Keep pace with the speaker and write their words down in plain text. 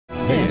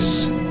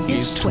This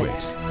is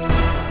Twit.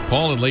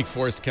 Paul in Lake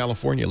Forest,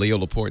 California. Leo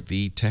Laporte,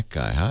 the tech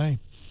guy. Hi.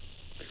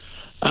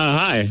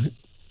 Hi.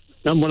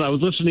 When I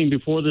was listening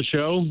before the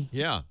show,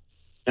 Yeah.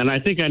 and I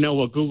think I know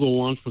what Google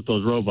wants with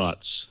those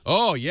robots.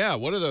 Oh, yeah.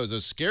 What are those?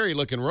 Those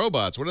scary-looking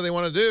robots. What do they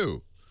want to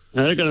do?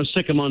 They're going to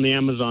stick them on the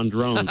Amazon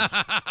drone.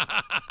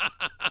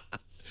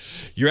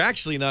 You're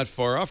actually not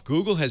far off.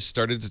 Google has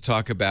started to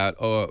talk about,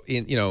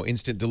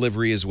 instant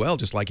delivery as well,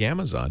 just like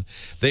Amazon.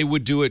 They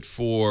would do it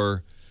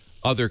for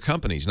other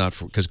companies, not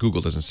for because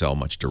Google doesn't sell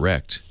much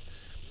direct.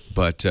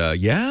 But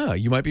yeah,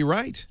 you might be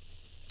right.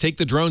 Take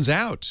the drones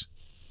out.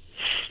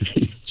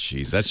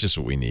 Jeez, that's just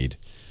what we need.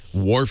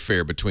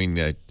 Warfare between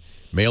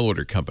mail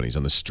order companies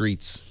on the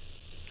streets.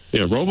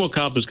 Yeah,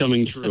 RoboCop is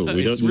coming true.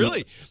 It's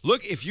really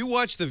look. If you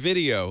watch the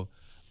video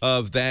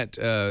of that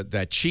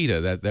that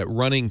cheetah, that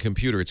running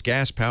computer, it's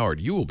gas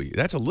powered. You will be.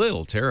 That's a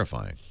little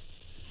terrifying.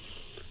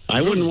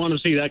 I wouldn't want to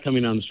see that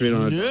coming down the street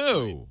on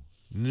a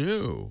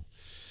No.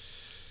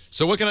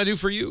 So what can I do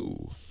for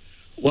you?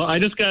 Well, I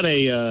just got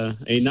a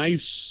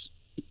nice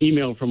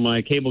email from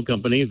my cable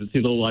company. It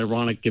seems a little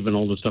ironic given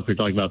all the stuff we're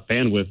talking about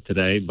bandwidth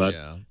today, but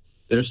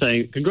they're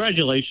saying,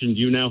 congratulations,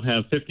 you now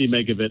have 50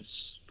 megabits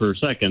per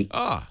second.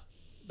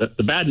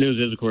 The bad news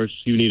is, of course,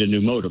 you need a new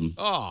modem.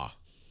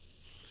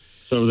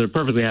 So they're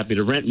perfectly happy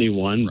to rent me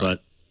one,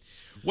 but...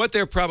 What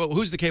they're probably...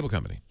 Who's the cable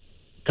company?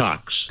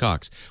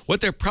 Cox. What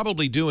they're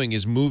probably doing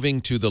is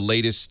moving to the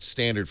latest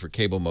standard for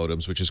cable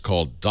modems, which is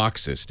called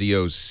DOCSIS,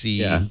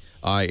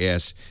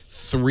 D-O-C-I-S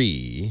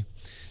 3.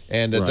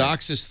 And the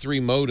DOCSIS 3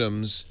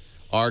 modems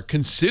are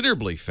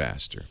considerably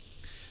faster.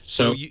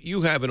 So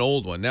you have an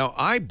old one. Now,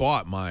 I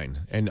bought mine,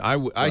 and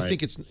I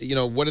think it's,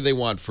 what do they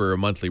want for a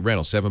monthly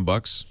rental?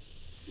 $7?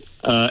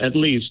 At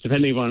least,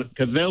 depending on,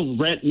 because they'll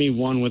rent me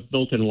one with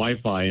built-in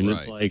Wi-Fi, and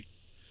it's like,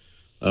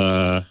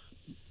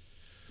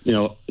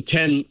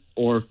 10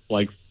 or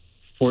like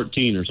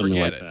 14 or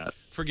something like that.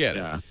 Forget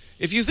it.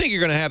 If you think you're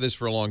going to have this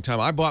for a long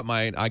time, I bought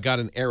mine. I got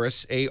an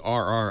Arris,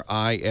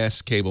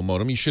 A-R-R-I-S cable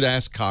modem. You should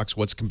ask Cox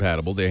what's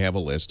compatible. They have a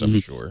list,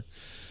 I'm sure.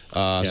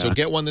 So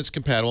get one that's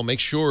compatible. Make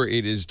sure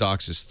it is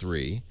DOCSIS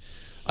 3.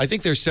 I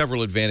think there's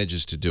several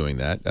advantages to doing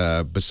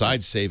that,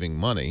 besides saving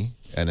money.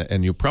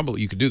 And you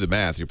could do the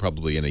math. You'll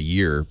probably in a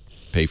year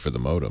pay for the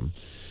modem.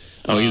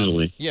 Oh,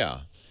 easily.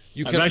 Yeah.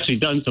 I've actually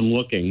done some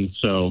looking.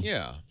 So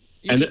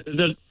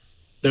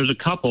there's a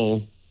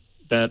couple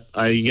that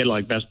I get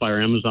like Best Buy or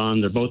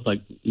Amazon. They're both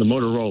like the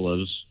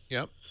Motorola's.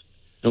 Yep.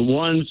 And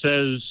one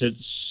says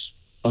it's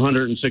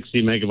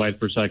 160 megabytes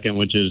per second,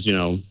 which is,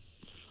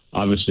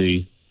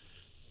 obviously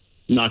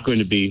not going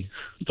to be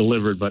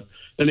delivered. But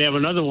then they have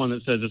another one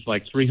that says it's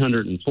like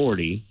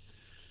 340.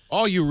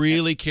 All you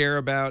really care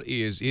about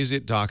is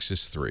it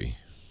DOCSIS 3?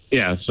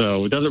 Yeah,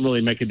 so it doesn't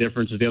really make a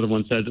difference if the other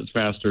one says it's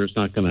faster. It's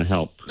not going to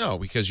help. No,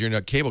 because your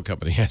cable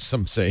company has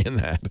some say in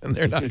that, and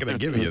they're not going to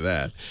give you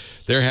that.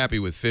 They're happy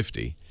with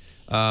 50.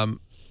 I'm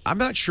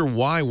not sure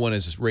why one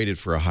is rated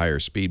for a higher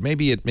speed.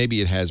 Maybe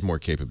it has more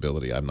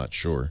capability. I'm not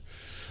sure.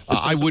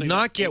 I would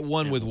not get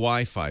one with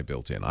Wi-Fi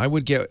built in. I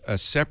would get a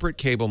separate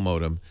cable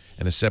modem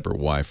and a separate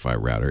Wi-Fi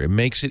router. It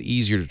makes it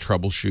easier to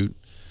troubleshoot.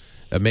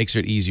 It makes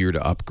it easier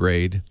to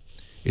upgrade.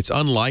 It's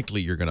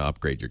unlikely you're going to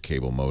upgrade your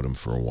cable modem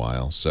for a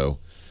while, so,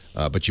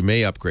 but you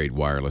may upgrade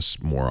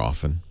wireless more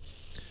often.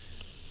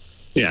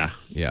 Yeah.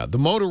 The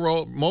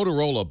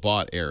Motorola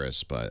bought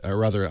Arris, or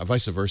rather,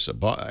 vice versa.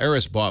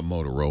 Arris bought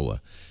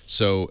Motorola.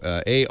 So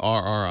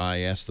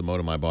ARRIS, the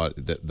modem I bought,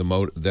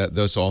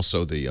 that's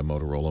also the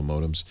Motorola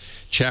modems.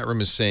 Chat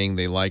room is saying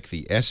they like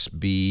the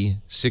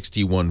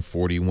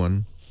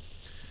SB6141.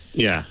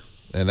 Yeah.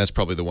 And that's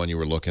probably the one you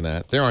were looking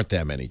at. There aren't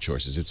that many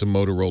choices. It's a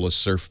Motorola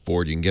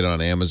Surfboard. You can get it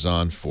on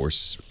Amazon for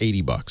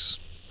 $80.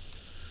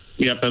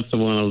 Yep, that's the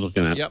one I was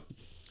looking at. Yep.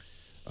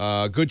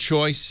 Good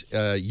choice.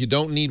 You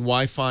don't need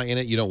Wi-Fi in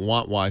it. You don't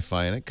want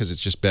Wi-Fi in it because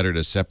it's just better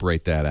to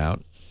separate that out.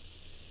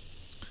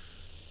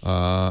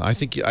 I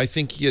think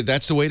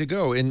that's the way to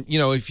go. And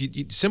if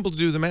it's simple to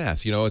do the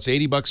math. It's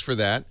 $80 for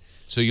that,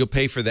 so you'll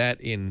pay for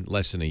that in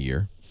less than a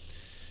year,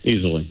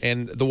 easily.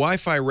 And the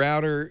Wi-Fi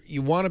router,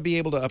 you want to be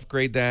able to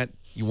upgrade that.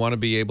 You want to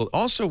be able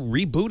also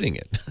rebooting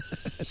it.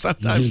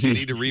 Sometimes you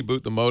need to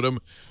reboot the modem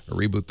or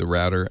reboot the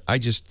router.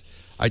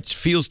 It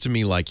feels to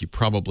me like you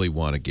probably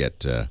want to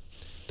get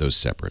those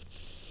separate.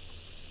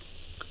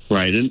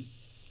 Right, and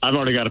I've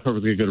already got a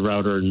perfectly good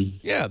router. And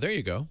yeah, there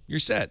you go. You're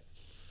set.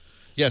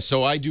 Yeah,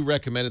 so I do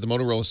recommend it. The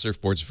Motorola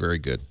Surfboard's very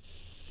good.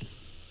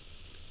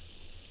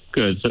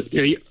 Good. So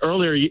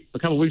earlier, a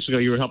couple of weeks ago,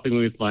 you were helping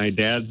me with my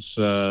dad's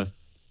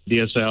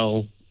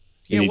DSL.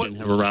 Yeah, he didn't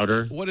have a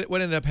router. What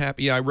ended up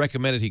happening? Yeah, I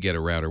recommended he get a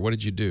router. What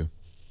did you do?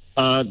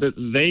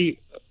 They,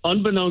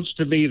 unbeknownst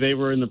to me, they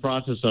were in the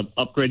process of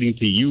upgrading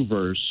to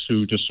Uverse,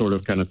 who just sort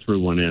of kind of threw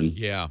one in.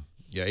 Yeah,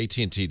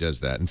 AT&T does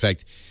that. In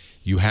fact,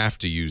 you have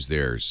to use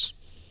theirs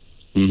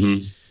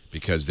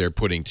because they're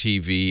putting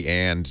TV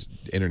and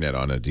internet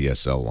on a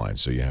DSL line,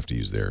 so you have to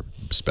use their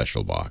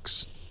special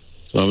box.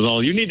 So I was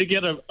all, you need to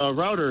get a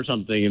router or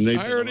something. And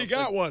I already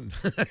got one.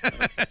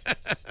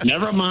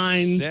 Never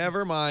mind.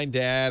 Never mind,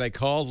 Dad. I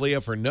called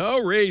Leah for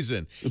no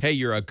reason. Hey,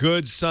 you're a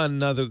good son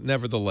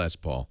nevertheless,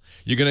 Paul.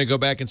 You going to go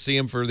back and see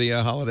him for the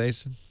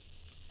holidays?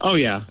 Oh,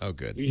 yeah. Oh,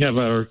 good. We have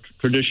our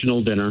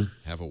traditional dinner.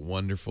 Have a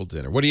wonderful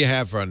dinner. What do you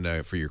have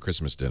for your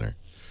Christmas dinner?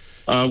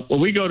 Well,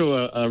 we go to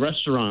a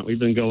restaurant. We've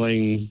been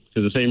going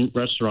to the same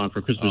restaurant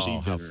for Christmas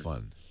Eve dinner. How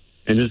fun.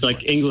 And it's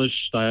like English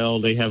style.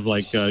 They have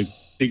like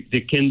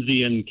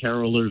Dickensian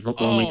carolers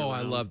roaming around.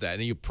 I love that.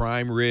 And you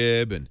prime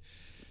rib and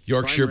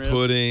Yorkshire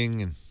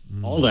pudding and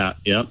all that.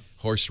 Yep.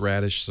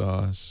 Horseradish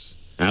sauce.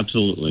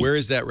 Absolutely. Where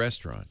is that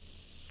restaurant?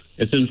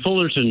 It's in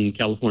Fullerton,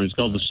 California. It's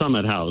called the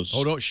Summit House.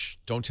 Oh,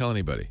 don't tell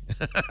anybody.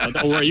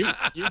 Don't worry,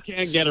 you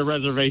can't get a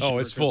reservation. Oh,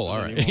 it's full. All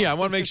right. Anymore. Yeah, I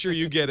want to make sure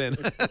you get in.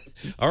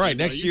 All right,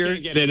 next year.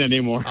 Can't get in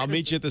anymore. I'll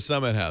meet you at the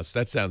Summit House.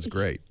 That sounds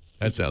great.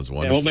 That sounds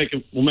wonderful. Yeah,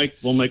 we'll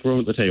make room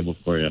at the table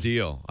for you.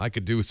 Deal. I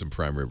could do with some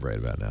prime rib right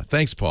about now.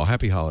 Thanks, Paul.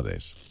 Happy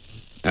holidays.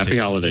 Happy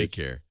holidays. Take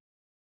care.